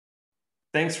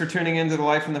Thanks for tuning into the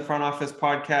Life in the Front Office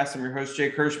podcast. I'm your host,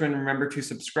 Jake Hirschman. Remember to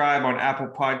subscribe on Apple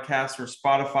Podcasts or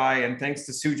Spotify. And thanks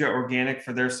to Suja Organic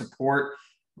for their support.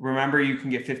 Remember, you can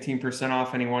get 15%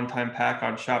 off any one-time pack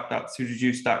on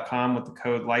shop.sujajuice.com with the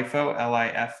code LIFO,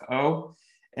 LIFO,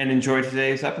 and enjoy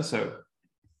today's episode.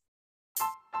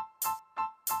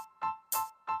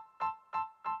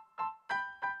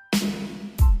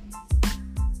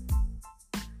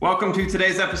 Welcome to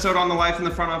today's episode on the Life in the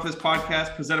Front Office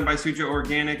podcast presented by Suja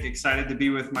Organic. Excited to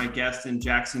be with my guest and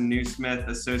Jackson Newsmith,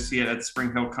 associate at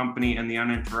Spring Hill Company and The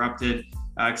Uninterrupted.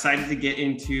 Excited to get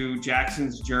into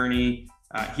Jackson's journey.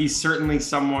 He's certainly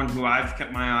someone who I've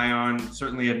kept my eye on,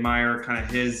 certainly admire kind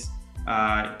of his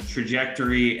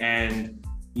trajectory and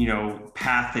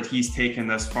path that he's taken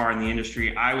thus far in the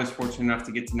industry. I was fortunate enough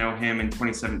to get to know him in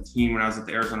 2017 when I was at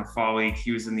the Arizona Fall League.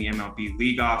 He was in the MLB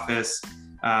league office,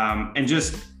 and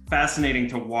just fascinating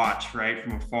to watch, right,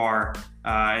 from afar.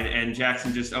 And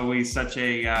Jackson just always such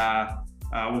a,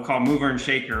 we'll call mover and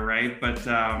shaker, right? But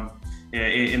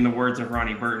in the words of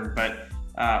Ronnie Burton. But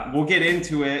we'll get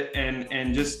into it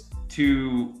and just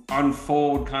to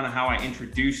unfold kind of how I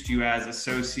introduced you as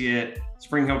associate,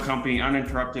 Spring Hill Company,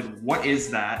 Uninterrupted. What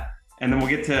is that? And then we'll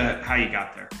get to how you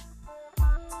got there.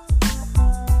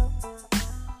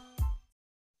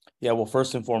 Yeah, well,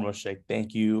 first and foremost, Jake,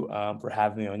 thank you for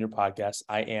having me on your podcast.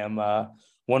 I am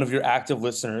one of your active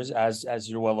listeners, as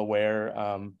you're well aware.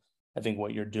 I think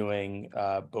what you're doing,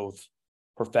 both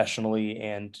professionally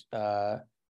and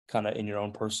kind of in your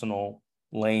own personal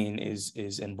lane,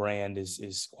 is and brand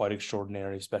is quite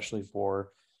extraordinary, especially for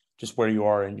just where you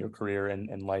are in your career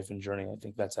and life and journey. I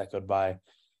think that's echoed by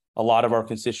a lot of our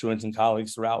constituents and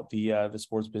colleagues throughout the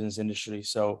sports business industry.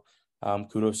 So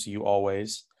kudos to you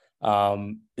always.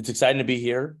 It's exciting to be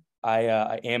here.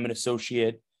 I am an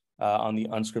associate on the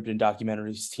unscripted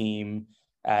documentaries team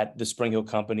at the Spring Hill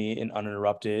Company in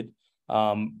Uninterrupted.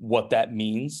 What that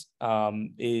means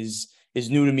is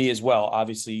new to me as well.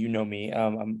 Obviously, you know me.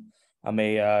 I'm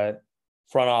a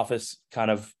front office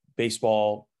kind of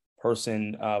baseball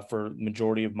person for the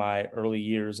majority of my early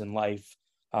years in life,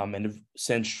 and have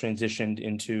since transitioned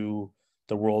into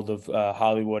the world of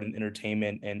Hollywood and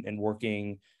entertainment and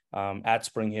working at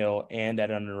Spring Hill and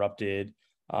at Uninterrupted.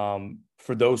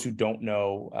 For those who don't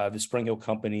know, the Spring Hill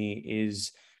Company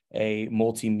is a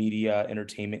multimedia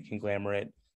entertainment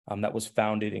conglomerate that was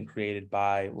founded and created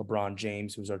by LeBron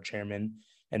James, who's our chairman,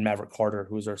 and Maverick Carter,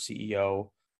 who is our CEO,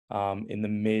 in the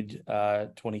mid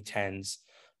 2010s.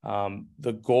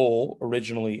 The goal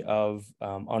originally of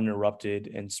Uninterrupted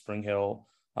and Spring Hill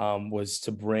was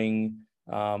to bring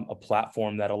a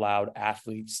platform that allowed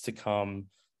athletes to come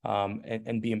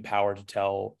and be empowered to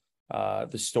tell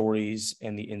the stories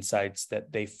and the insights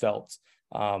that they felt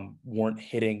weren't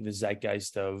hitting the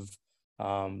zeitgeist of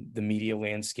the media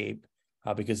landscape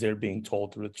because they're being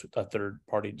told through a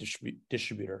third-party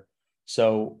distributor.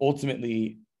 So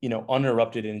ultimately,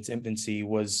 Uninterrupted in its infancy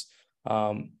was,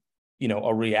 a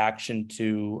reaction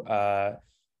to, a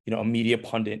media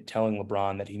pundit telling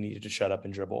LeBron that he needed to shut up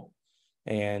and dribble.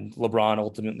 And LeBron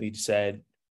ultimately said,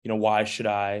 why should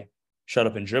I shut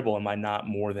up and dribble? Am I not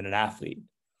more than an athlete?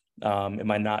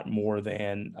 Am I not more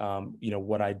than,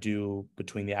 what I do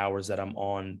between the hours that I'm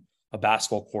on a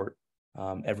basketball court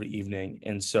every evening?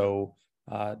 And so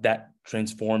that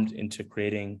transformed into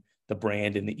creating the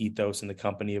brand and the ethos and the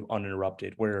company of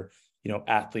Uninterrupted, where,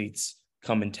 athletes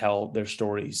come and tell their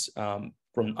stories from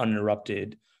an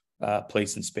uninterrupted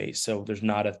place and space. So there's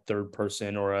not a third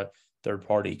person or a third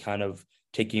party kind of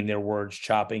taking their words,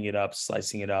 chopping it up,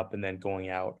 slicing it up, and then going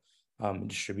out and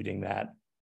distributing that.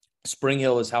 Spring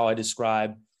Hill is how I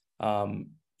describe,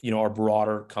 our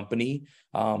broader company.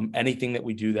 Anything that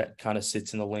we do that kind of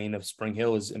sits in the lane of Spring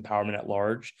Hill is empowerment at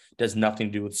large, does nothing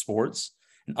to do with sports.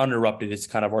 And Uninterrupted is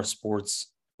kind of our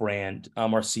sports brand.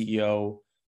 Our CEO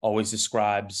always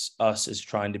describes us as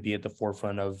trying to be at the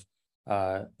forefront of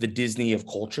the Disney of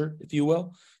culture, if you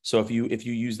will. So if you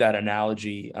use that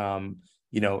analogy,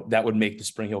 that would make the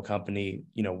Spring Hill Company,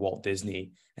 Walt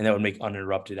Disney, and that would make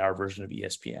Uninterrupted our version of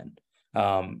ESPN.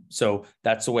 So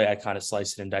that's the way I kind of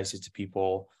slice it and dice it to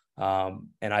people.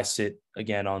 And I sit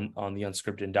again on the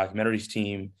unscripted documentaries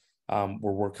team,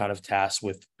 where we're kind of tasked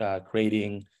with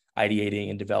creating, ideating,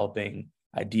 and developing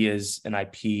ideas and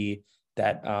IP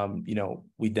that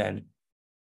we then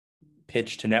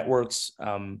pitch to networks,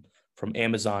 from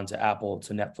Amazon to Apple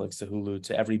to Netflix to Hulu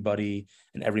to everybody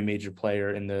and every major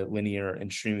player in the linear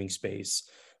and streaming space.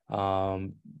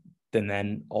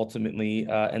 Then ultimately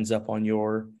ends up on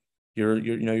your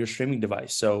streaming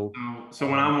device. So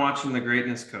when I'm watching The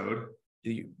Greatness Code,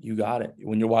 you got it.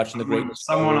 When you're watching The Greatness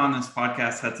Someone Code, on this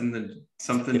podcast had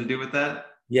something to do with that.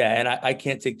 Yeah, and I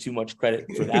can't take too much credit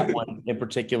for that one in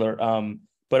particular.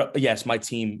 But yes, my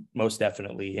team most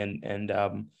definitely, and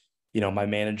my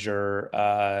manager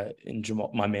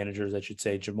and my managers, I should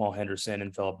say, Jamal Henderson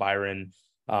and Philip Byron,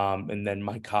 and then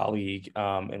my colleague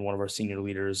and one of our senior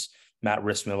leaders, Matt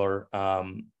Rissmiller.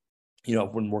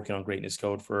 I've been working on Greatness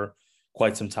Code for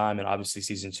quite some time, and obviously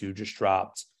season 2 just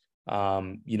dropped.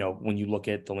 When you look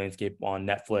at the landscape on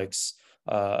Netflix,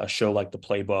 a show like The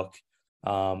Playbook,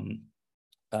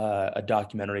 a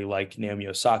documentary like Naomi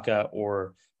Osaka,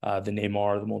 or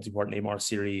the multi-part Neymar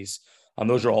series.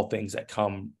 Those are all things that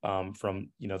come from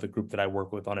the group that I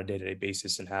work with on a day-to-day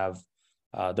basis and have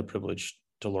the privilege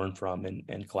to learn from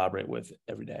and collaborate with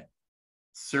every day.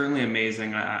 Certainly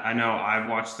amazing. I know I've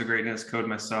watched The Greatness Code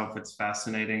myself. It's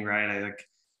fascinating, right?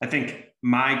 I think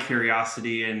my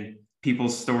curiosity and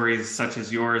people's stories such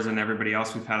as yours and everybody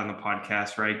else we've had on the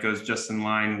podcast, right, goes just in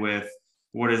line with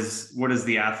what is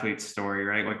the athlete's story,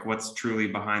 right? Like what's truly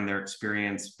behind their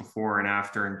experience before and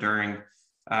after and during.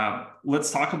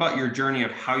 Let's talk about your journey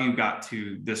of how you got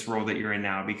to this role that you're in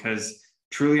now, because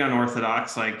truly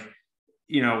unorthodox, like,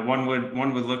 one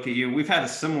would look at you. We've had a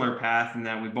similar path in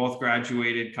that we both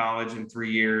graduated college in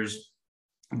 3 years,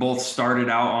 both started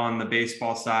out on the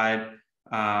baseball side,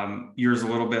 yours a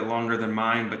little bit longer than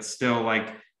mine, but still,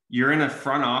 like, you're in a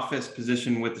front office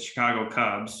position with the Chicago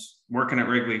Cubs, working at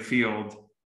Wrigley Field,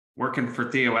 working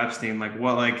for Theo Epstein.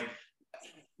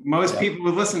 Most people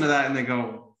would listen to that and they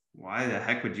go, why the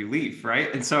heck would you leave?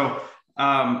 Right. And so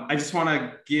I just want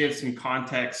to give some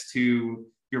context to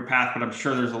your path, but I'm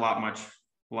sure there's a lot much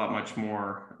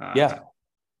more.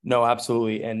 No,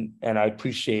 absolutely. And I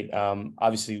appreciate,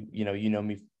 obviously, you know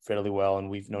me fairly well, and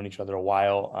we've known each other a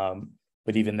while.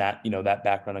 But even that, that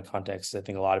background and context, I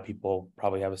think a lot of people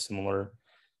probably have a similar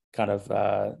kind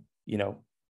of,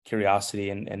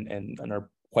 curiosity and are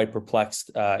quite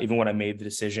perplexed, even when I made the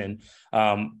decision.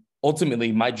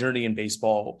 Ultimately, my journey in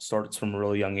baseball starts from a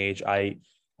really young age. I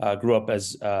grew up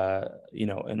as,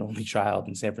 an only child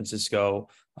in San Francisco,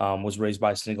 was raised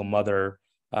by a single mother,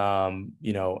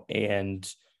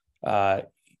 and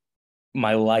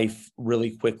my life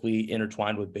really quickly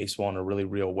intertwined with baseball in a really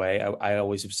real way. I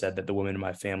always have said that the women in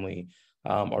my family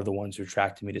are the ones who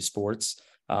attracted me to sports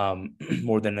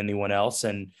more than anyone else.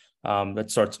 And that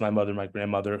starts with my mother, my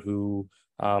grandmother, who,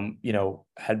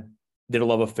 did a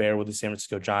love affair with the San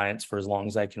Francisco Giants for as long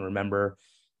as I can remember.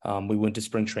 We went to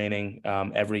spring training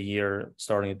every year,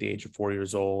 starting at the age of 4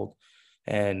 years old.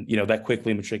 And, that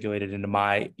quickly matriculated into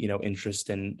my, interest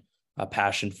and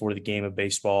passion for the game of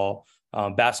baseball,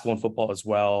 basketball and football as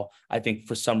well. I think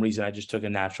for some reason, I just took a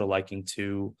natural liking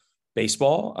to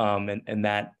baseball. And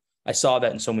that I saw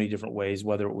that in so many different ways,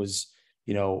 whether it was,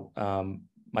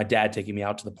 my dad taking me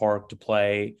out to the park to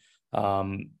play,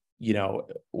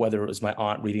 whether it was my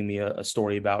aunt reading me a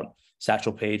story about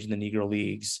Satchel Paige in the Negro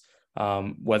Leagues,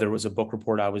 whether it was a book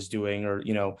report I was doing, or,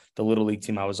 the little league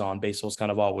team I was on. Baseball was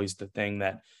kind of always the thing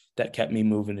that kept me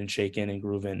moving and shaking and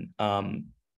grooving.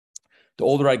 The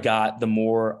older I got, the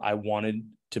more I wanted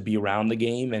to be around the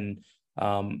game. And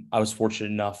I was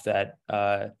fortunate enough that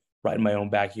right in my own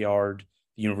backyard,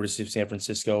 the University of San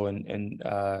Francisco and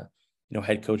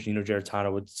head coach Nino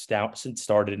Giarratano had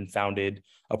started and founded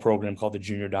a program called the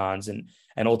Junior Dons. And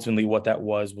ultimately what that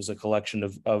was a collection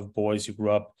of boys who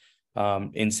grew up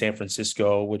in San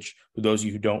Francisco, which, for those of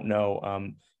you who don't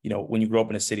know, when you grow up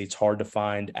in a city, it's hard to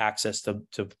find access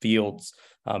to fields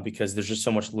because there's just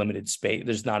so much limited space.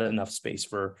 There's not enough space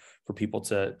for people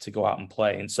to go out and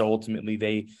play. And so ultimately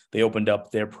they opened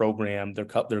up their program, their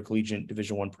collegiate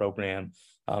Division I program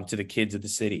to the kids of the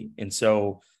city. And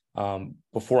so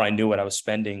before I knew it, I was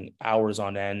spending hours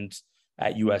on end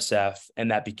at USF,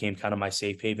 and that became kind of my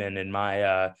safe haven and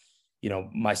my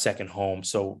my second home.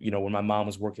 So, when my mom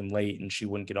was working late and she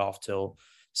wouldn't get off till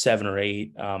 7 or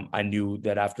 8, I knew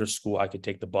that after school I could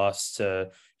take the bus to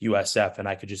USF and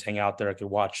I could just hang out there. I could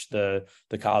watch the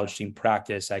college team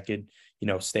practice. I could,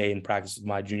 stay and practice with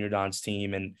my Junior Dons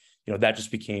team. And, that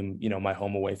just became, my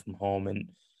home away from home. And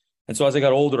so as I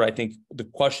got older, I think the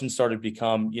question started to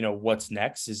become, what's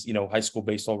next is, high school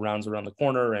baseball rounds around the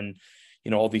corner, and,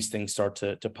 all these things start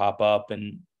to pop up.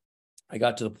 And I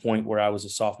got to the point where I was a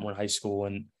sophomore in high school,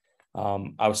 and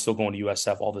I was still going to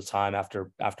USF all the time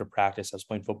after practice. I was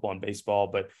playing football and baseball,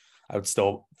 but I would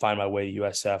still find my way to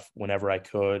USF whenever I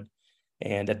could.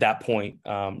 And at that point,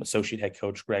 associate head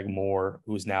coach Greg Moore,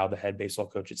 who is now the head baseball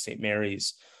coach at St.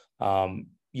 Mary's,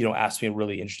 asked me a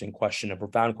really interesting question, a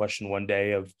profound question one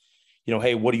day of,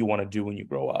 hey, what do you want to do when you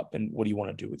grow up, and what do you want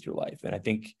to do with your life? And I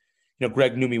think,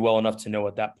 Greg knew me well enough to know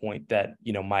at that point that,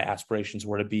 my aspirations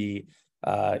were to be,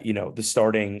 the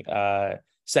starting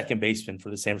second baseman for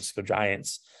the San Francisco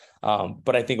Giants.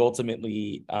 But I think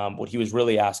ultimately what he was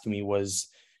really asking me was,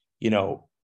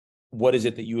 what is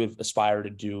it that you have aspired to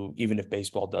do, even if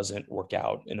baseball doesn't work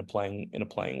out in a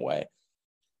playing way?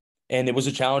 And it was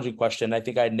a challenging question. I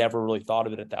think I had never really thought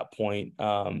of it at that point.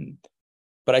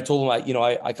 But I told him,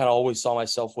 I kind of always saw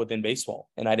myself within baseball,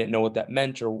 and I didn't know what that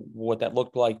meant or what that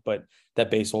looked like, but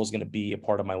that baseball was going to be a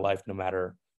part of my life no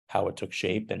matter how it took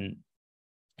shape. And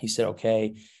he said,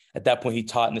 okay. At that point, he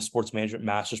taught in the sports management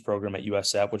master's program at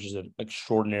USF, which is an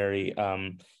extraordinary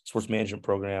sports management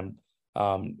program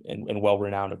and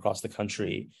well-renowned across the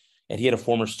country. And he had a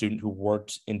former student who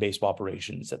worked in baseball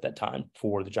operations at that time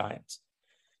for the Giants.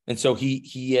 And so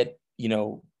he had,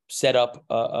 set up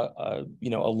a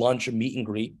lunch, a meet and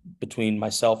greet between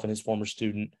myself and his former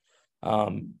student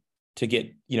to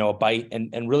get, a bite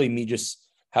and really me just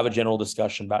have a general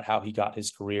discussion about how he got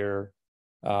his career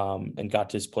and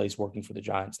got to his place working for the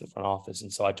Giants in the front office.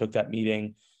 And so I took that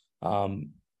meeting, eyes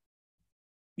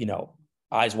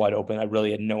wide open. I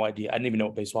really had no idea. I didn't even know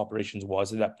what baseball operations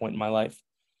was at that point in my life.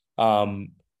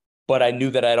 But I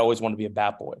knew that I'd always wanted to be a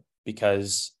bat boy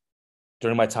because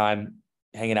during my time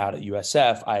hanging out at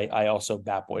USF, I also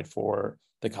bat boyed for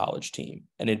the college team.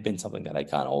 And it had been something that I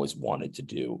kind of always wanted to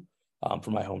do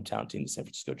for my hometown team, the San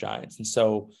Francisco Giants. And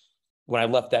so when I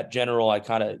left that general, I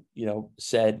kind of,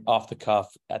 said off the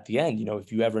cuff at the end,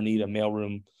 if you ever need a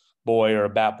mailroom boy or a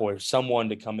bat boy or someone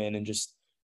to come in and just,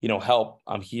 help,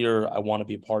 I'm here. I want to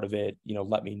be a part of it.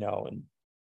 Let me know. And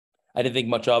I didn't think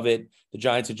much of it. The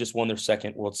Giants had just won their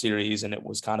second World Series, and it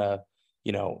was kind of,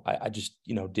 I just,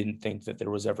 didn't think that there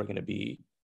was ever going to be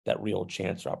that real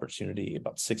chance or opportunity.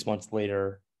 About 6 months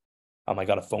later, I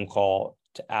got a phone call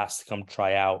to ask to come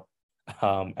try out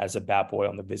as a bat boy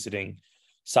on the visiting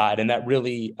side. And that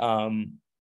really,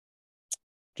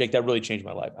 Jake, that really changed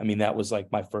my life. I mean, that was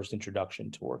like my first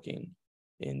introduction to working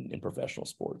in professional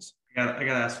sports. I got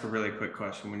to ask a really quick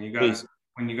question. When you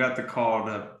got the call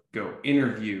to go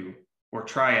interview or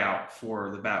try out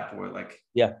for the bat boy,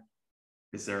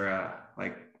 is there a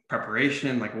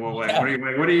preparation? What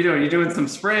are you doing? You doing some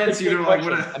sprints?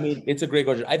 I mean, it's a great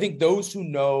question. I think those who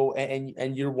know,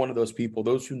 and you're one of those people,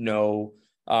 those who know,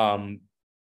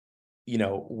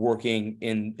 working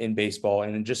in baseball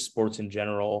and in just sports in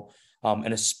general,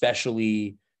 and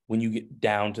especially when you get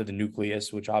down to the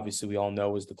nucleus, which obviously we all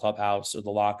know is the clubhouse or the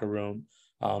locker room,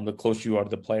 the closer you are to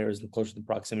the players, the closer the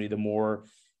proximity, the more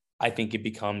I think it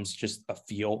becomes just a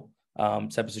feel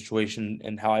type of situation.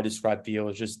 And how I describe feel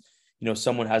is just,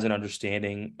 someone has an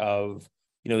understanding of,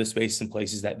 the spaces and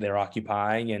places that they're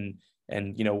occupying and,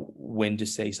 when to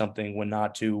say something, when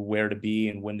not to, where to be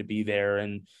and when to be there.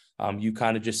 And you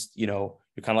kind of just, you're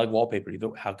kind of like wallpaper.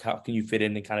 How can you fit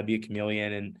in and kind of be a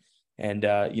chameleon and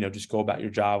just go about your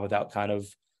job without kind of,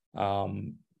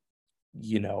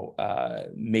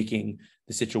 making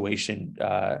the situation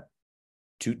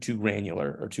too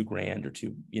granular or too grand or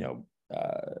too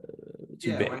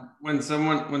big. When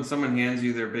someone hands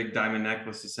you their big diamond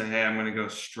necklace to say, hey, I'm going to go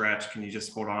stretch, can you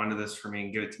just hold on to this for me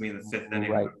and give it to me in the fifth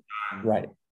inning? Right,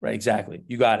 exactly.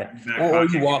 You got it. Or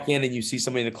you walk in and you see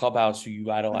somebody in the clubhouse who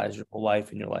you idolize your whole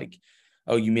life and you're like,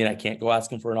 oh, you mean I can't go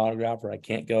ask him for an autograph, or I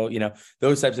can't go,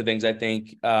 those types of things. I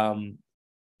think, and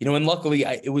luckily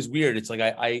it was weird. It's like,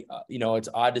 it's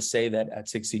odd to say that at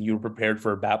 16 you were prepared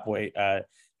for a bat boy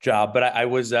job, but I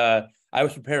was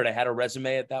prepared. I had a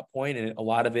resume at that point, and a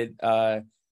lot of it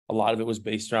was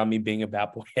based around me being a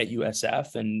bat boy at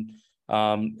USF and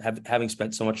having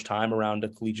spent so much time around a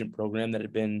collegiate program that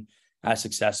had been as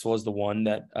successful as the one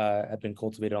that had been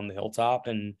cultivated on the hilltop.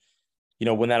 And,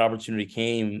 when that opportunity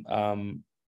came,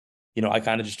 I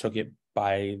kind of just took it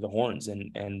by the horns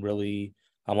and really,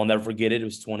 I'll never forget it. It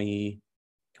was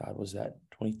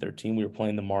 2013. We were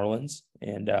playing the Marlins,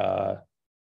 and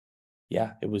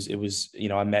it was,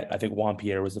 I met, I think Juan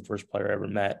Pierre was the first player I ever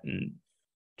met, and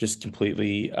just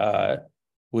completely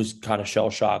was kind of shell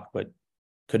shocked, but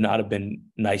could not have been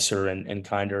nicer and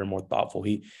kinder and more thoughtful.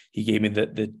 He gave me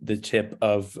the tip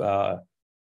of,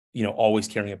 always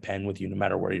carrying a pen with you no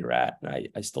matter where you're at. And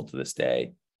I still to this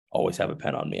day always have a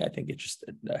pen on me. I think it's just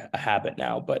a habit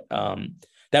now, but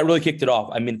that really kicked it off.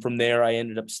 I mean, from there, I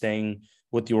ended up staying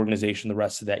with the organization the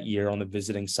rest of that year on the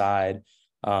visiting side.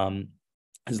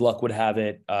 As luck would have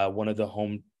it, one of the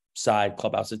home side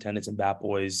clubhouse attendants and bat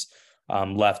boys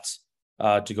left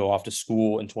to go off to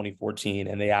school in 2014.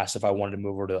 And they asked if I wanted to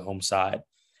move over to the home side.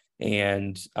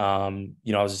 And, I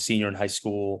was a senior in high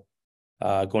school,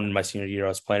 going into my senior year. I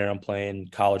was planning on playing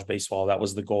college baseball. That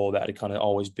was the goal. That had kind of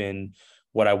always been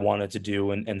what I wanted to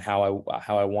do and how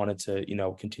I wanted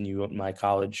to, continue my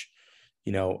college,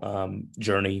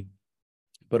 journey.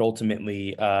 But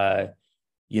ultimately,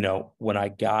 when I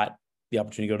got the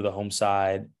opportunity to go to the home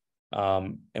side,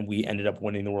 and we ended up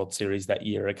winning the World Series that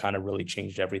year, it kind of really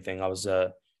changed everything. I was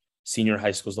a senior in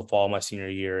high school, it was the fall of my senior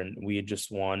year, and we had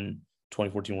just won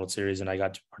 2014 World Series, and I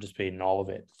got to participate in all of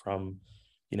it, from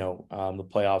the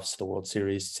playoffs to the World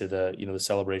Series to the the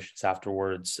celebrations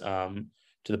afterwards,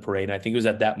 to the parade. And I think it was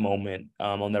at that moment,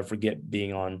 I'll never forget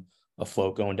being on a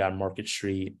float going down Market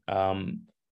Street.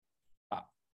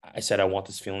 I said, I want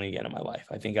this feeling again in my life.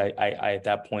 I think I at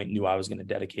that point knew I was going to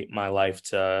dedicate my life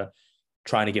to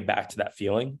trying to get back to that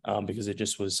feeling, because it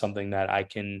just was something that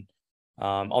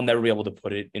I'll never be able to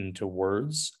put it into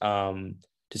words.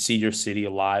 To see your city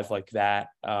alive like that,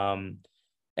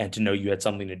 and to know you had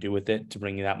something to do with it, to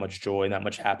bring you that much joy and that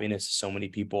much happiness to so many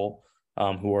people,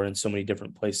 who are in so many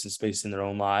different places and spaces in their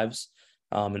own lives,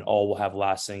 and all will have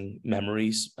lasting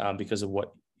memories, because of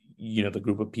what the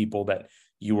group of people that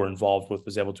you were involved with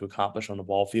was able to accomplish on the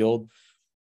ball field.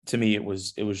 To me, it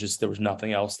was just, there was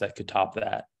nothing else that could top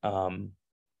that. And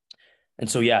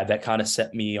so, yeah, that kind of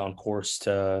set me on course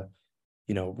to,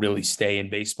 really stay in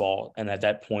baseball. And at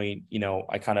that point,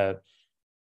 I kind of,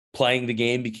 playing the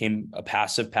game became a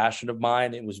passive passion of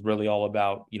mine. It was really all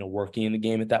about, working in the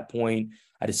game at that point.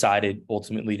 I decided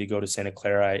ultimately to go to Santa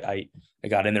Clara. I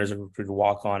got in there as a recruiter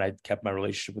walk on. I kept my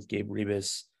relationship with Gabe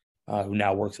Rebus, who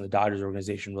now works in the Dodgers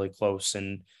organization, really close.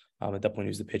 And at that point, he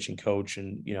was the pitching coach,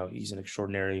 and, he's an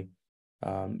extraordinary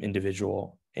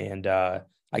individual. And I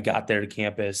got there to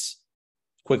campus,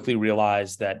 quickly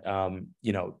realized that, I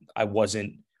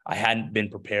hadn't been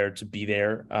prepared to be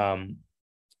there.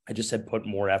 I just had put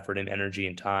more effort and energy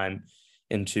and time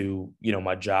into,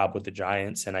 my job with the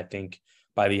Giants. And I think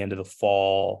by the end of the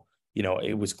fall,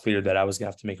 it was clear that I was going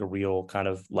to have to make a real kind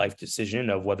of life decision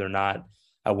of whether or not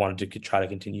I wanted to try to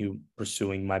continue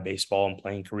pursuing my baseball and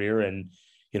playing career and,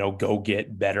 go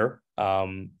get better,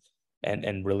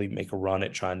 and really make a run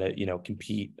at trying to,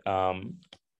 compete,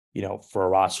 for a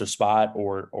roster spot,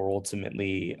 or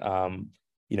ultimately,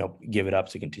 give it up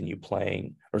to continue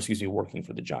playing, working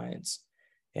for the Giants.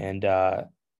 And,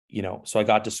 so I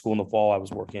got to school in the fall. I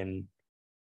was working,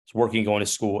 going to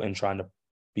school and trying to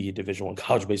be a Division I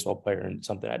college baseball player, and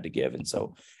something I had to give. And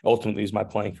so ultimately it was my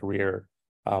playing career.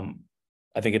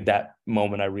 I think at that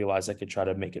moment I realized I could try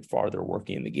to make it farther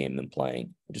working in the game than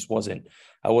playing.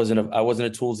 I wasn't a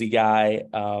toolsy guy.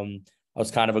 I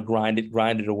was kind of a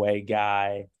grinded away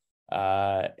guy.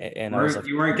 And I was like,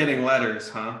 you weren't getting letters,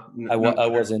 huh? I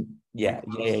wasn't. Yeah.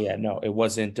 No, it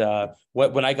wasn't.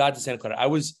 When I got to Santa Clara, I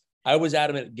was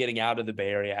adamant getting out of the Bay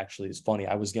Area. Actually, it's funny.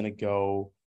 I was going to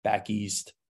go back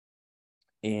east,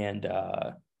 and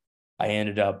I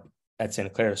ended up at Santa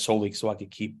Clara solely so I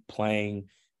could keep playing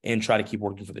and try to keep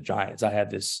working for the Giants. I had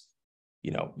this,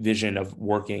 vision of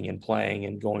working and playing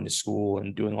and going to school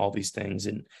and doing all these things,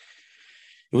 and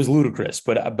it was ludicrous,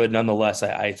 but nonetheless,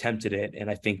 I attempted it.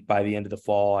 And I think by the end of the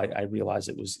fall, I realized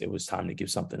it was time to give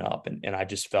something up. And I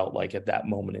just felt like at that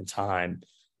moment in time,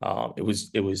 it was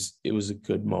a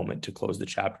good moment to close the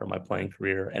chapter of my playing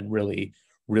career and really,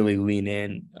 really lean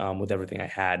in, with everything I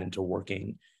had into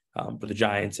working, for the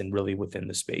Giants, and really within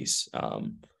the space,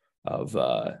 of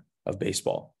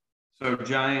baseball. So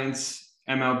Giants,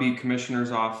 MLB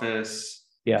commissioner's office,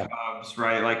 yeah, Cubs,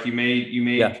 right? Like you made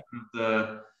yeah.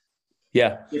 the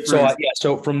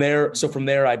So from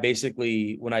there, I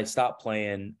basically, when I stopped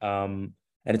playing, and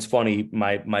it's funny,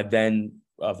 my then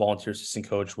volunteer assistant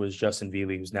coach was Justin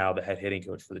Veely, who's now the head hitting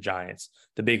coach for the Giants,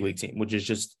 the big league team, which is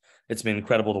just, it's been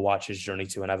incredible to watch his journey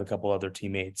too. And I have a couple other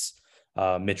teammates.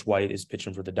 Mitch White is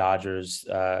pitching for the Dodgers.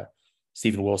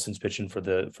 Steven Wilson's pitching for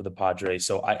the Padres.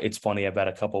 So it's funny, I've had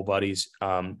a couple buddies,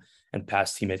 and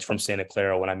past teammates from Santa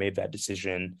Clara when I made that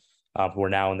decision, who are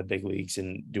now in the big leagues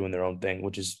and doing their own thing,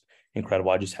 which is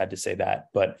incredible. I just had to say that.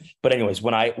 But anyways,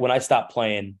 when I stopped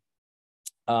playing,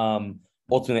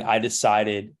 ultimately I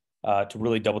decided to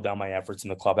really double down my efforts in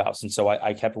the clubhouse. And so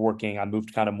I kept working. I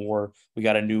moved kind of more. We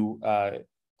got a new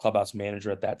clubhouse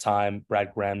manager at that time.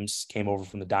 Brad Grems came over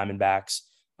from the Diamondbacks.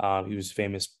 He was a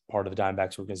famous part of the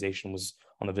Diamondbacks organization, was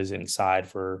on the visiting side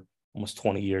for almost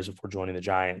 20 years before joining the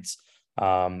Giants.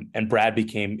 And Brad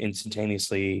became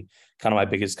instantaneously kind of my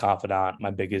biggest confidant,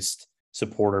 my biggest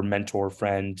supporter, mentor,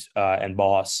 friend, and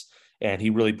boss. And he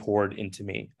really poured into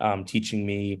me, teaching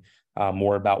me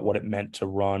more about what it meant to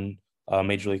run a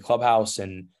major league clubhouse,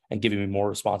 and giving me more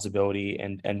responsibility,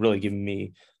 and really giving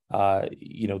me,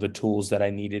 the tools that I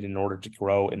needed in order to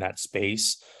grow in that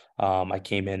space. I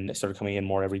started coming in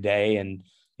more every day, and,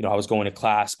 I was going to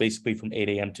class basically from 8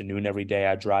 a.m. to noon every day.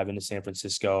 I'd drive into San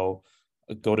Francisco,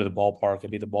 go to the ballpark. I'd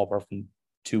be at the ballpark from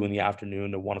 2 in the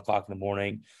afternoon to 1 o'clock in the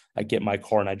morning. I get my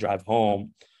car and I drive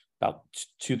home. about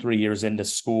 2-3 years into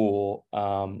school,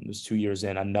 it was 2 years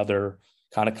in, another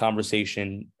kind of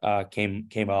conversation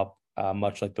came up,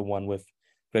 much like the one with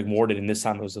Greg Morden, and this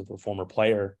time it was with a former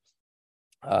player.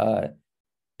 They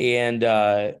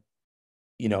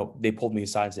pulled me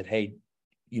aside and said, "Hey,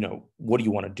 what do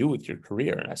you want to do with your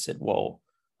career?" And I said, "Well,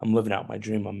 I'm living out my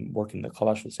dream. I'm working the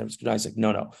clubhouse for the San Francisco Giants." He's like,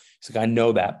 "No." He's like, "I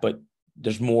know that, but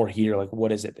there's more here. Like,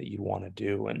 what is it that you want to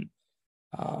do?" And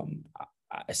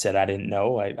I said, "I didn't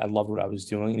know. I loved what I was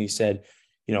doing." And he said,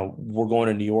 "We're going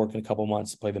to New York in a couple of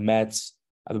months to play the Mets.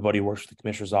 Everybody works for the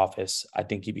commissioner's office. I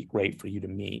think he'd be great for you to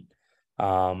meet."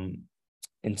 And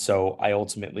so I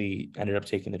ultimately ended up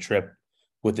taking the trip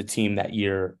with the team that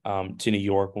year to New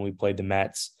York when we played the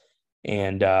Mets.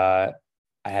 And I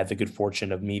had the good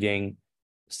fortune of meeting,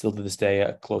 still to this day,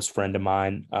 a close friend of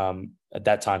mine. At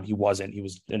that time, he wasn't. He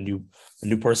was a new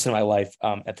person in my life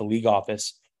at the league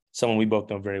office, someone we both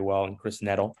know very well, and Chris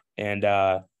Nettle. And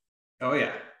oh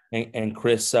yeah, and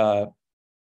Chris and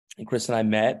I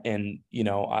met, and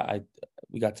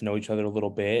we got to know each other a little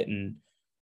bit, and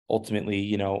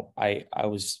ultimately, I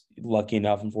was lucky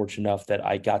enough and fortunate enough that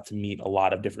I got to meet a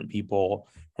lot of different people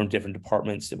from different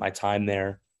departments in my time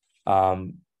there. I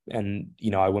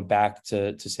went back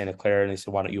to Santa Clara, and they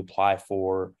said, "Why don't you apply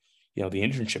for, the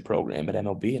internship program at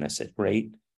MLB?" And I said,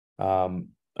 "Great."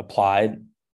 Applied,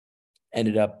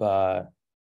 ended up,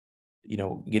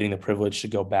 getting the privilege to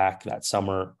go back that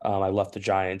summer. I left the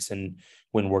Giants and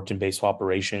went and worked in baseball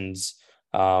operations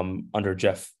under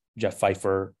Jeff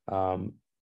Pfeiffer,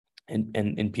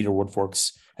 and Peter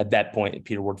Woodfork's, at that point,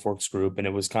 Peter Woodfork's group. And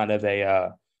it was kind of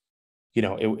a,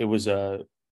 it was a,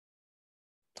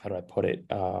 how do I put it?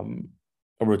 A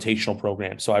rotational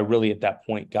program. So I really, at that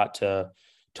point, got to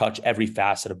touch every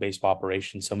facet of baseball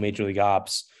operations. So Major League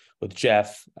Ops with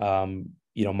Jeff,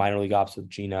 minor league ops with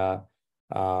Gina,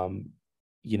 Matt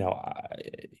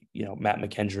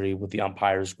McKendry with the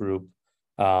umpires group.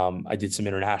 I did some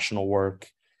international work.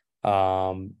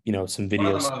 Some videos.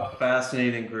 One of the most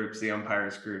fascinating groups, the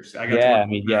umpires groups. Matt's,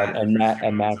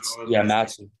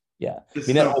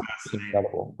 that whole is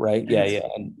incredible, right? Yeah.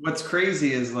 And what's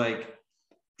crazy is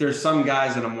there's some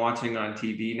guys that I'm watching on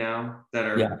TV now that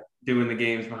are doing the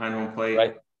games behind home plate,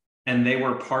 right? And they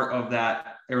were part of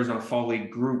that Arizona Fall League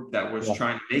group that was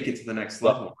trying to make it to the next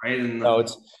level, right? And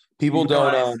it's people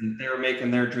don't. They were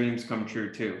making their dreams come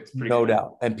true too. It's pretty no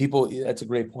doubt, and people. That's a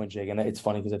great point, Jake. And it's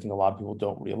funny because I think a lot of people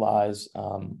don't realize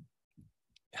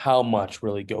how much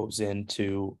really goes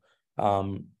into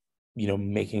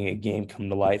making a game come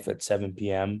to life at 7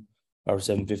 p.m. or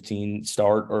 7:15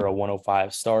 start or a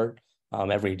 1:05 start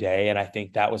every day. And I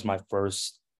think that was my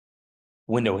first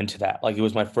window into that. It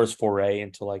was my first foray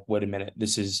into wait a minute,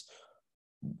 this is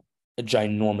a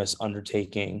ginormous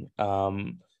undertaking.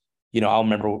 I'll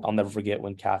never forget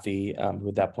when Kathy, who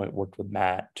at that point worked with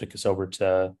Matt, took us over to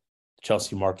the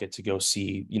Chelsea market to go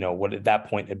see, what at that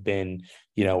point had been,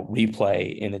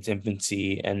 replay in its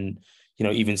infancy. And,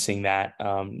 even seeing that,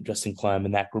 Justin Clem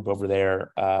and that group over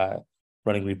there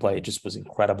running replay, it just was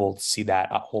incredible to see that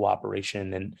whole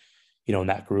operation. And, in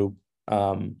that group,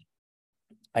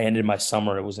 I ended my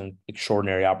summer. It was an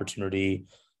extraordinary opportunity.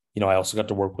 I also got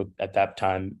to work with, at that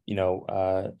time,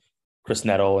 Chris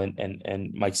Nettle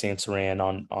and Mike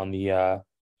Sansaran on the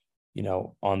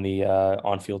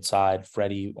on-field side,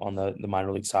 Freddie on the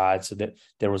minor league side. So that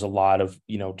there was a lot of,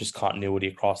 just continuity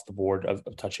across the board of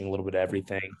touching a little bit of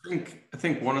everything. I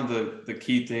think one of the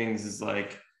key things is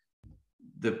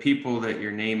the people that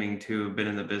you're naming too have been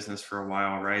in the business for a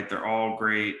while, right? They're all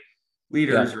great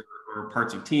leaders or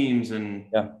parts of teams. And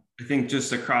I think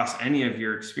just across any of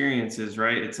your experiences,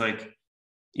 right? It's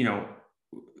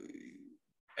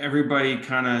everybody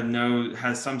kind of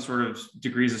has some sort of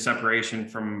degrees of separation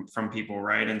from people,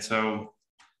 right? And so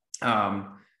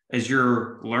as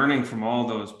you're learning from all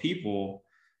those people,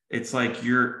 it's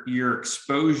your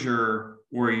exposure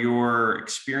or your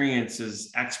experience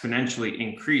is exponentially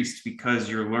increased because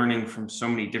you're learning from so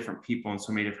many different people in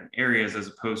so many different areas, as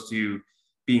opposed to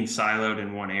being siloed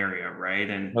in one area, right?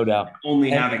 And no doubt,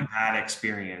 having that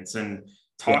experience and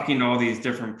talking to all these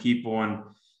different people. And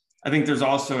I think there's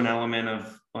also an element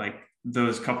of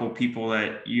those couple of people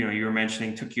that, you were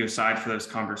mentioning took you aside for those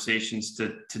conversations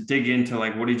to dig into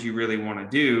what did you really want to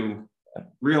do,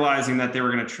 realizing that they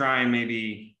were going to try and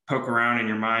maybe poke around in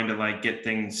your mind to get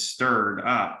things stirred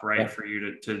up, right? For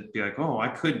you to be oh, I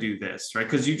could do this, right?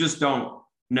 Because you just don't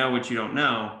know what you don't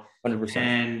know. 100%.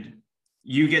 And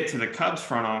you get to the Cubs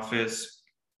front office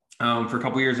for a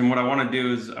couple of years. And what I want to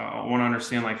do is I want to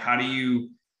understand, how do you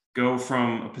go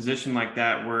from a position like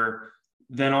that where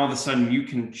then all of a sudden you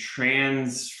can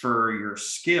transfer your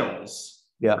skills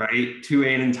Yeah. right, to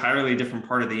an entirely different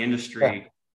part of the industry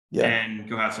and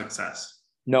go have success.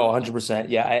 No, 100%.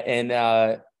 Yeah. And,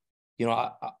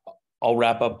 I'll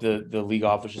wrap up the league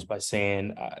office just by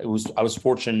saying I was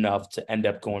fortunate enough to end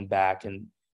up going back and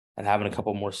having a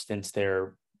couple more stints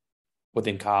there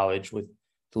within college with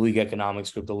the league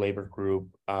economics group, the labor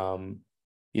group, and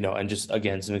just,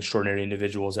 again, some extraordinary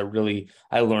individuals that really,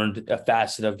 I learned a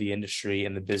facet of the industry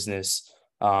and the business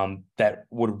that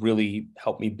would really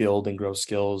help me build and grow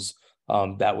skills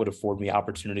that would afford me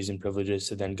opportunities and privileges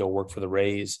to then go work for the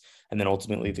Rays and then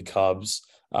ultimately the Cubs.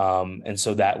 And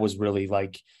so that was really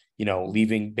like,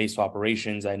 leaving baseball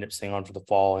operations. I ended up staying on for the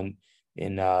fall and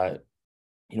in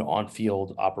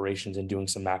on-field operations and doing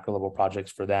some macro level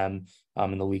projects for them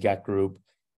in the league ec group.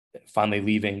 Finally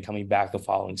leaving, coming back the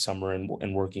following summer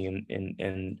and working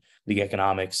in league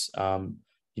economics, under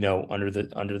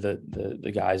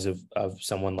the guise of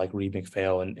someone like Reed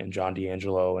McPhail and John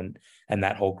D'Angelo and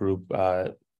that whole group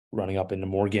running up into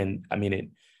Morgan. I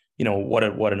mean, what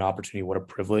an opportunity, what a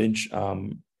privilege.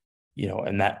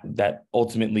 And that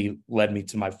ultimately led me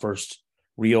to my first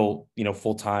real,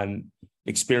 full-time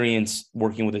experience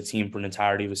working with a team for an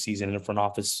entirety of a season in a front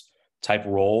office type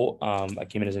role. I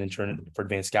came in as an intern for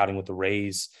advanced scouting with the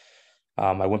Rays.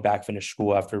 I went back, finished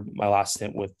school after my last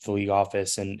stint with the league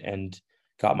office and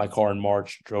got my car in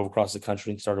March, drove across the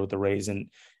country and started with the Rays and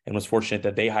was fortunate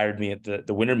that they hired me at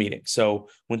the winter meeting. So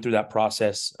went through that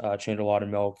process, Chandler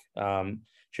Laudermilk,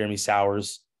 Jeremy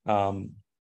Sowers,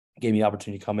 gave me the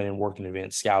opportunity to come in and work in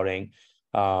advanced scouting.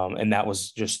 And that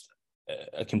was just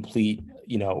a complete,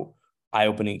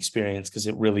 eye-opening experience because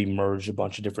it really merged a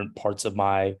bunch of different parts of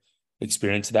my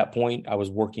experience at that point. I was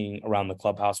working around the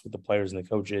clubhouse with the players and the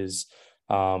coaches,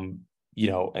 and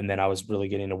then I was really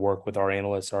getting to work with our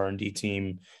analysts, our R&D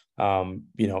team, and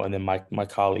then my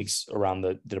colleagues around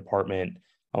the department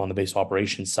on the baseball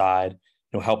operations side,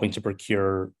 helping to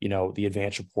procure, the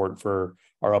advance report for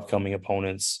our upcoming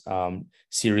opponents,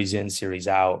 series in, series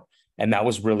out. And that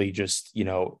was really just,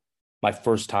 my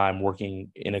first time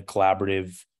working in a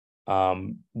collaborative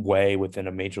way within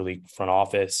a major league front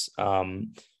office. I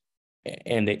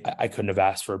couldn't have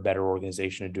asked for a better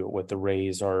organization to do it with. The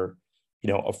Rays are,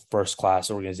 a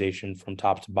first-class organization from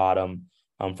top to bottom,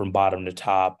 from bottom to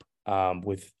top,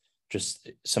 with just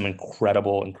some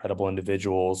incredible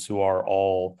individuals who are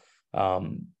all,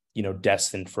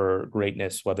 destined for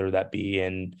greatness, whether that be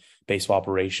in baseball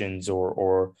operations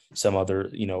or some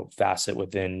other, facet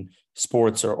within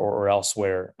sports or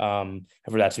elsewhere. And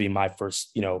for that to be my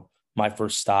first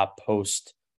stop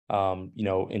post,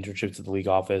 internship to the league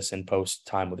office and post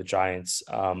time with the Giants,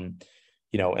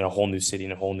 in a whole new city,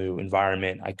 in a whole new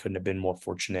environment. I couldn't have been more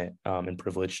fortunate and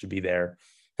privileged to be there.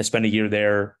 I spent a year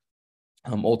there,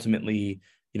 ultimately,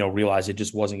 realized it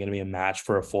just wasn't going to be a match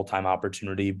for a full-time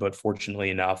opportunity. But fortunately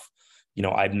enough,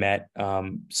 I'd met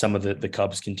some of the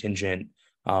Cubs contingent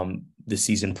the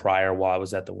season prior while I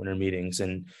was at the winter meetings.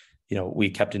 And, we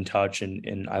kept in touch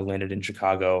and I landed in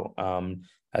Chicago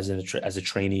as a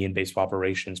trainee in baseball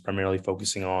operations, primarily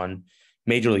focusing on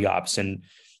major league ops. And,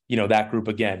 that group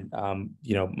again,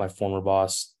 my former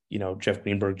boss, Jeff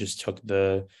Greenberg just took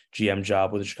the GM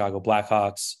job with the Chicago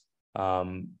Blackhawks.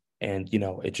 And,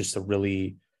 it's just a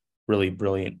really, really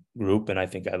brilliant group. And I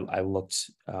think I looked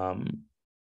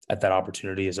at that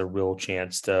opportunity as a real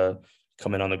chance to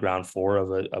come in on the ground floor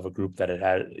of a group that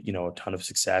had a ton of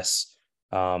success,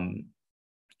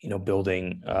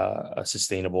 building a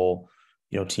sustainable,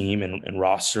 team and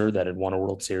roster that had won a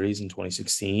World Series in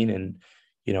 2016 and,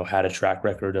 had a track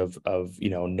record of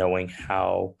knowing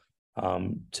how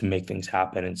to make things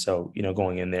happen. And so,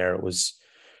 going in there, it was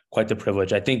quite the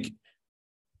privilege. I think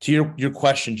to your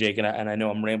question, Jake, and I know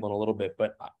I'm rambling a little bit,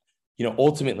 but,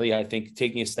 ultimately, I think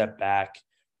taking a step back,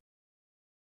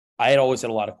 I had always had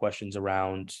a lot of questions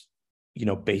around,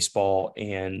 baseball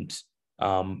and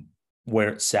where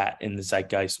it sat in the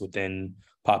zeitgeist within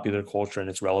popular culture and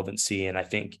its relevancy. And I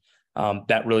think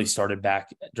that really started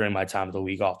back during my time at the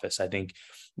league office. I think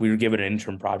we were given an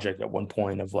intern project at one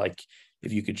point of like,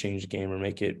 if you could change the game or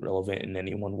make it relevant in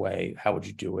any one way, how would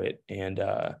you do it? And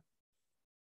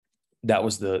that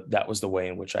was the way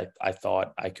in which I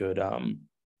thought I could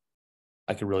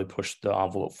really push the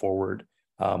envelope forward,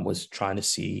 was trying to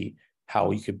see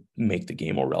how you could make the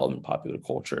game more relevant in popular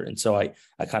culture. And so I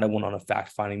kind of went on a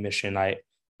fact-finding mission.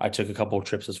 I took a couple of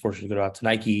trips. I was fortunate to go out to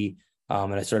Nike,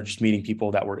 and I started just meeting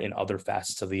people that were in other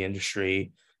facets of the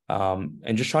industry,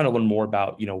 and just trying to learn more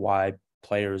about, why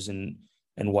players and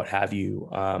what have you,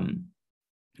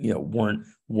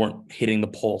 weren't hitting the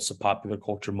pulse of popular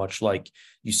culture, much like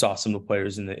you saw some of the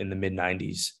players in the mid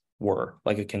 90s were,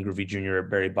 like a Ken Griffey Jr. or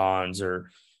Barry Bonds or,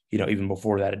 even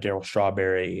before that, a Darryl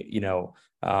Strawberry,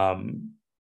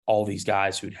 all these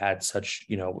guys who'd had such,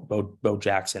 Bo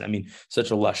Jackson, I mean,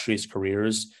 such illustrious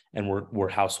careers and were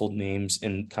household names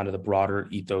in kind of the broader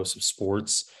ethos of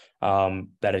sports,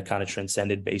 that had kind of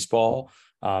transcended baseball.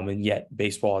 And yet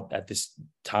baseball at this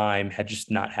time had just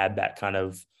not had that kind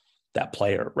of that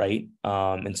player. Right.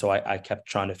 And so I kept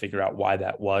trying to figure out why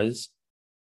that was.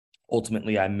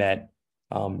 Ultimately, I met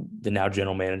the now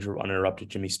general manager of Uninterrupted,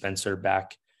 Jimmy Spencer,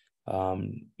 back, a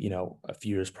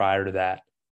few years prior to that,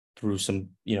 through some,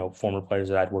 former players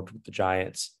that I'd worked with the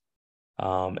Giants.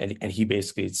 And he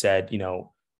basically said, when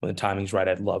the timing's right,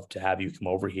 I'd love to have you come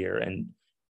over here. And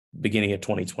beginning of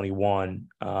 2021,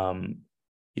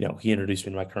 he introduced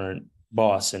me to my current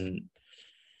boss, and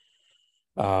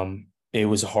it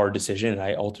was a hard decision. And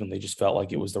I ultimately just felt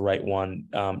like it was the right one,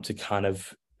 to kind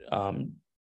of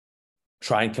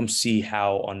try and come see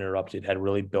how Uninterrupted had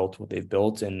really built what they've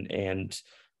built, and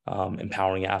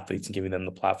empowering athletes and giving them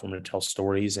the platform to tell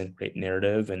stories and create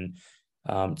narrative. And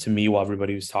to me, while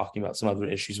everybody was talking about some other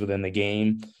issues within the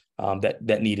game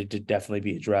that needed to definitely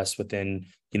be addressed within,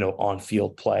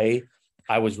 on-field play,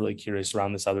 I was really curious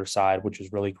around this other side, which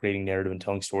was really creating narrative and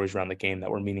telling stories around the game that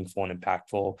were meaningful and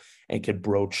impactful and could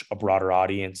broach a broader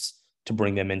audience to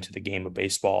bring them into the game of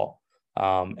baseball.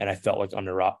 And I felt like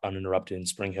Uninterrupted in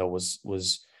Spring Hill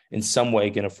was in some way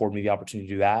going to afford me the opportunity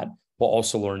to do that, while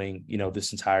also learning, the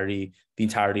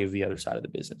entirety of the other side of the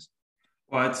business.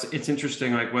 Well, it's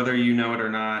interesting, like whether you know it or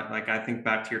not, like I think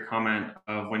back to your comment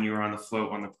of when you were on the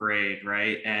float on the parade,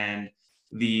 right? And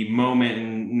the moment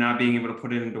and not being able to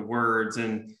put it into words.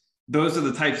 And those are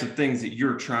the types of things that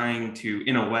you're trying to,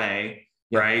 in a way,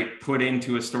 right, put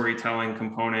into a storytelling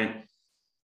component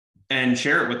and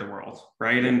share it with the world,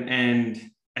 right? And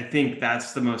I think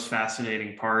that's the most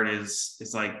fascinating part is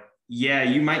like, yeah,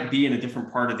 you might be in a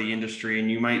different part of the industry and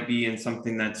you might be in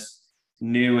something that's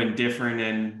new and different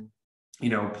and,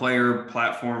 player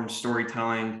platform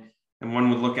storytelling. And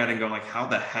one would look at it and go like, how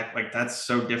the heck, like that's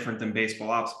so different than baseball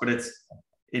ops, but it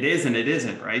is and it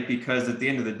isn't, right? Because at the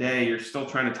end of the day, you're still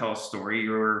trying to tell a story.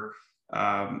 You're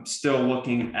still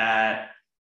looking at,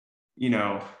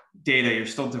 data, you're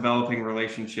still developing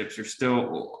relationships, you're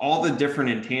still all the different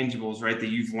intangibles, right, that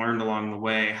you've learned along the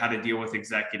way, how to deal with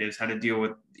executives, how to deal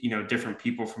with, different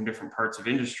people from different parts of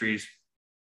industries.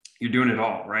 You're doing it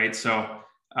all, right? So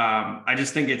I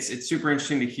just think it's super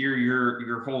interesting to hear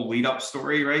your whole lead up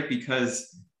story, right?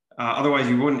 Because otherwise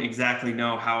you wouldn't exactly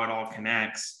know how it all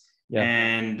connects. Yeah.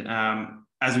 And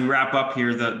as we wrap up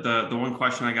here, the one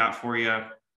question I got for you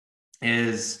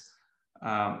is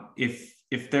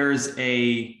if there's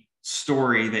a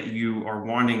story that you are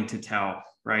wanting to tell,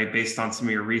 right, based on some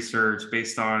of your research,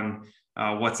 based on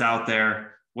what's out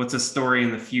there, what's a story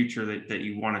in the future that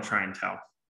you want to try and tell?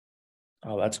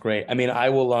 Oh, that's great. I mean, I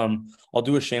will, I'll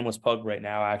do a shameless plug right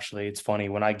now. Actually, it's funny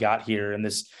when I got here, and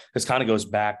this kind of goes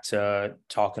back to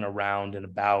talking around and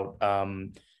about,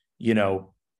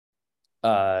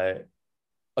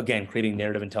 again, creating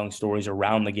narrative and telling stories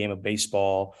around the game of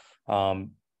baseball,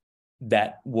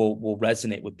 that will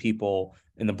resonate with people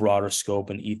in the broader scope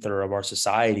and ether of our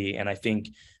society. And I think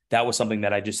that was something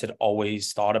that I just had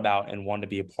always thought about and wanted to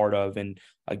be a part of. And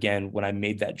again, when I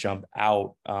made that jump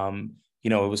out,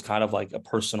 it was kind of like a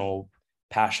personal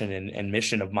passion and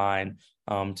mission of mine,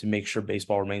 to make sure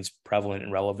baseball remains prevalent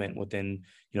and relevant within,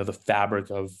 the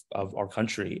fabric of our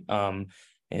country.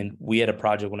 And we had a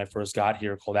project when I first got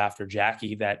here called After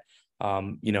Jackie that,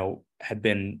 had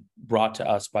been brought to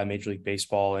us by Major League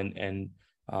Baseball and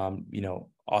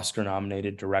Oscar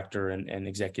nominated director and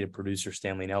executive producer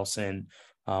Stanley Nelson,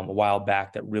 a while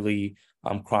back, that really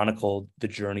chronicled the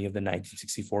journey of the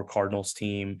 1964 Cardinals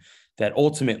team that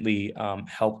ultimately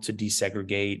helped to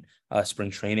desegregate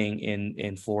spring training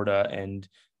in Florida and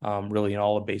really in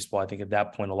all of baseball. I think at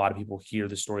that point, a lot of people hear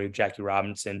the story of Jackie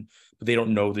Robinson, but they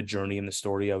don't know the journey and the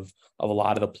story of a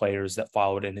lot of the players that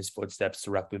followed in his footsteps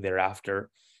directly thereafter.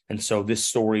 And so this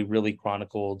story really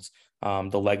chronicled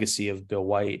the legacy of Bill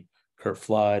White, Curt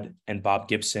Flood, and Bob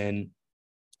Gibson,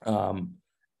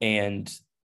 and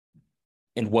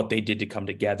what they did to come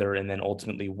together and then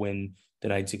ultimately win the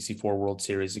 1964 World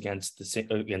Series against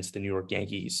the New York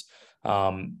Yankees.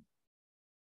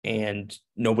 And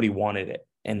nobody wanted it,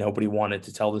 and nobody wanted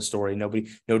to tell the story.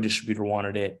 No distributor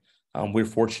wanted it. We're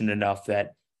fortunate enough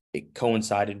that it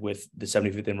coincided with the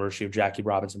 75th anniversary of Jackie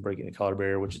Robinson breaking the color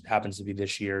barrier, which happens to be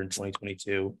this year in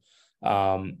 2022.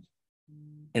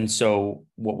 And so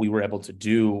what we were able to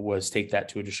do was take that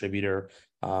to a distributor.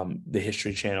 The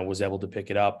History Channel was able to pick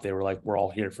it up. They were like, we're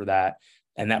all here for that.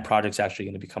 And that project's actually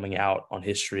going to be coming out on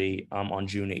History on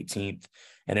June 18th.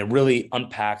 And it really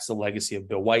unpacks the legacy of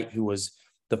Bill White, who was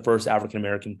the first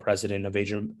African-American president of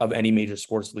any major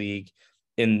sports league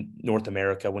in North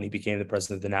America when he became the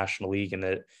president of the National League in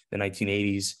the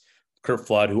 1980s. Curt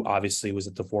Flood, who obviously was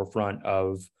at the forefront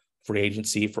of free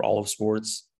agency for all of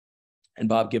sports, and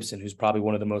Bob Gibson, who's probably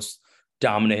one of the most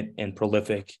dominant and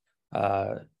prolific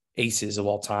aces of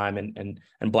all time,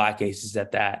 and Black aces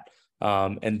at that.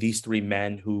 And these three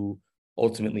men who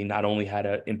ultimately not only had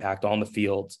an impact on the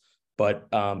field, but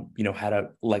had a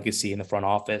legacy in the front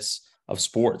office of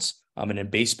sports and in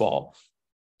baseball.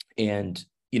 And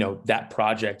that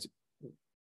project,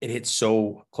 it hit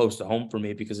so close to home for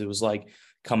me because it was like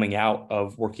coming out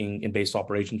of working in baseball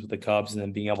operations with the Cubs and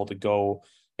then being able to go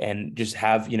and just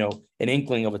have an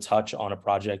inkling of a touch on a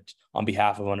project on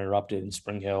behalf of Uninterrupted in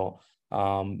Spring Hill.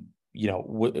 It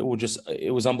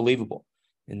was unbelievable.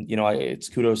 And it's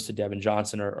kudos to Devin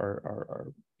Johnson,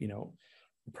 our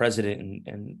president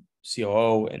and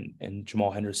COO, and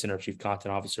Jamal Henderson, our chief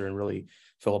content officer, and really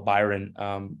Philip Byron,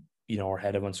 our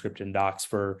head of Unscripted and Docs,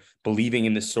 for believing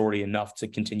in this story enough to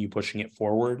continue pushing it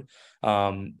forward.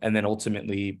 And then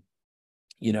ultimately,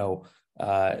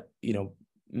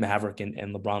 Maverick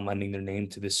and LeBron lending their name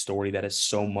to this story that has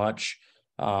so much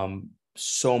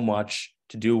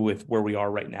to do with where we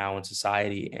are right now in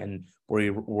society and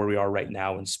where we are right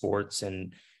now in sports.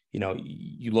 And,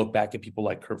 you look back at people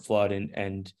like Curt Flood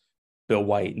and Bill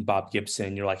White and Bob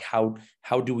Gibson, you're like, how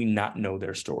do we not know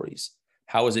their stories?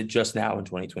 How is it just now in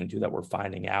 2022 that we're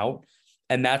finding out?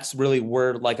 And that's really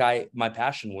where my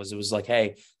passion was. It was like,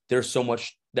 hey, there's so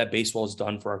much that baseball has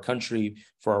done for our country,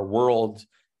 for our world.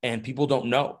 And people don't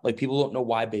know. People don't know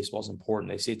why baseball is important.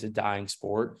 They say it's a dying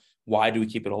sport. Why do we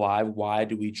keep it alive? Why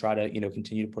do we try to,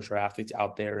 continue to push our athletes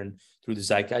out there and through the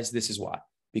zeitgeist? This is why.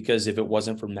 Because if it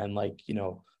wasn't for men like,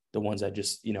 the ones I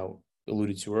just,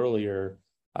 alluded to earlier,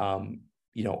 who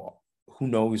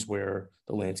knows where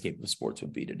the landscape of sports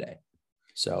would be today.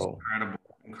 So, Incredible.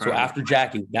 So after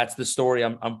Jackie, that's the story.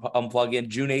 I'm plugging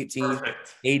June 18th,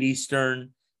 Perfect. 8 Eastern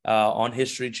on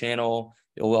History Channel.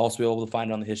 You'll also be able to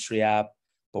find it on the History app.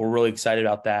 But we're really excited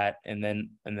about that. And then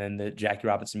the Jackie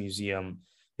Robinson Museum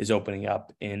is opening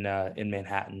up in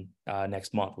Manhattan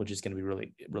next month, which is going to be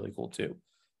really, really cool too.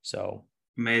 So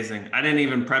amazing. I didn't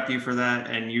even prep you for that,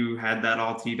 and you had that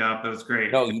all teed up. It was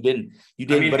great. No, you didn't.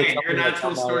 But hey, you're a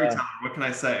natural storyteller. What can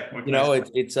I say?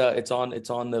 It's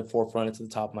on the forefront. It's at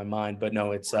the top of my mind. But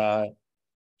no, it's that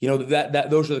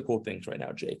those are the cool things right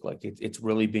now, Jake. It's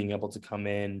really being able to come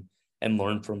in and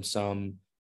learn from some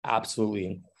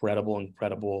absolutely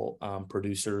incredible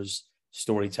producers,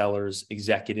 storytellers,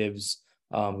 executives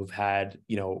who've had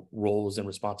roles and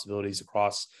responsibilities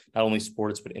across not only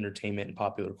sports but entertainment and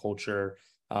popular culture,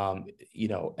 and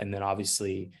then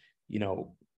obviously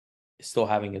still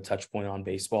having a touch point on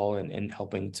baseball and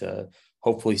helping to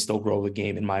hopefully still grow the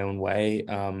game in my own way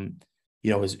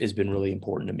has been really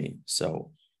important to me. So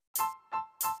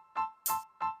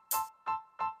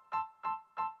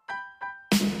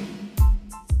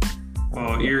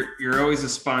well, you're always a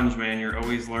sponge, man. You're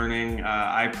always learning.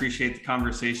 I appreciate the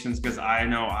conversations because I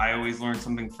know I always learn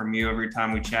something from you every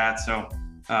time we chat. So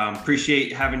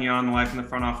appreciate having you on the Life in the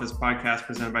Front Office podcast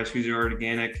presented by Suzy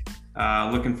Organic.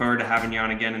 Looking forward to having you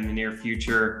on again in the near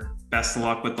future. Best of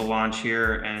luck with the launch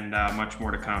here and much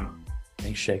more to come.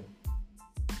 Thanks, Shake.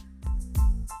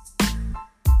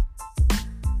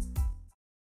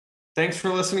 Thanks for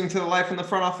listening to the Life in the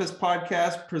Front Office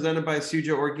podcast presented by Suzy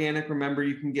Organic. Remember,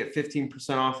 you can get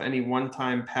 15% off any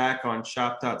one-time pack on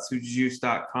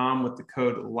shop.suzyjuice.com with the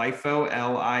code LIFO,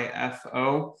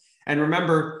 LIFO. And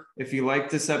remember, if you like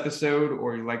this episode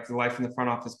or you like the Life in the Front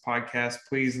Office podcast,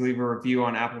 please leave a review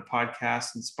on Apple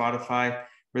Podcasts and Spotify.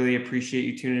 Really appreciate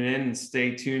you tuning in, and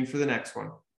stay tuned for the next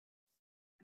one.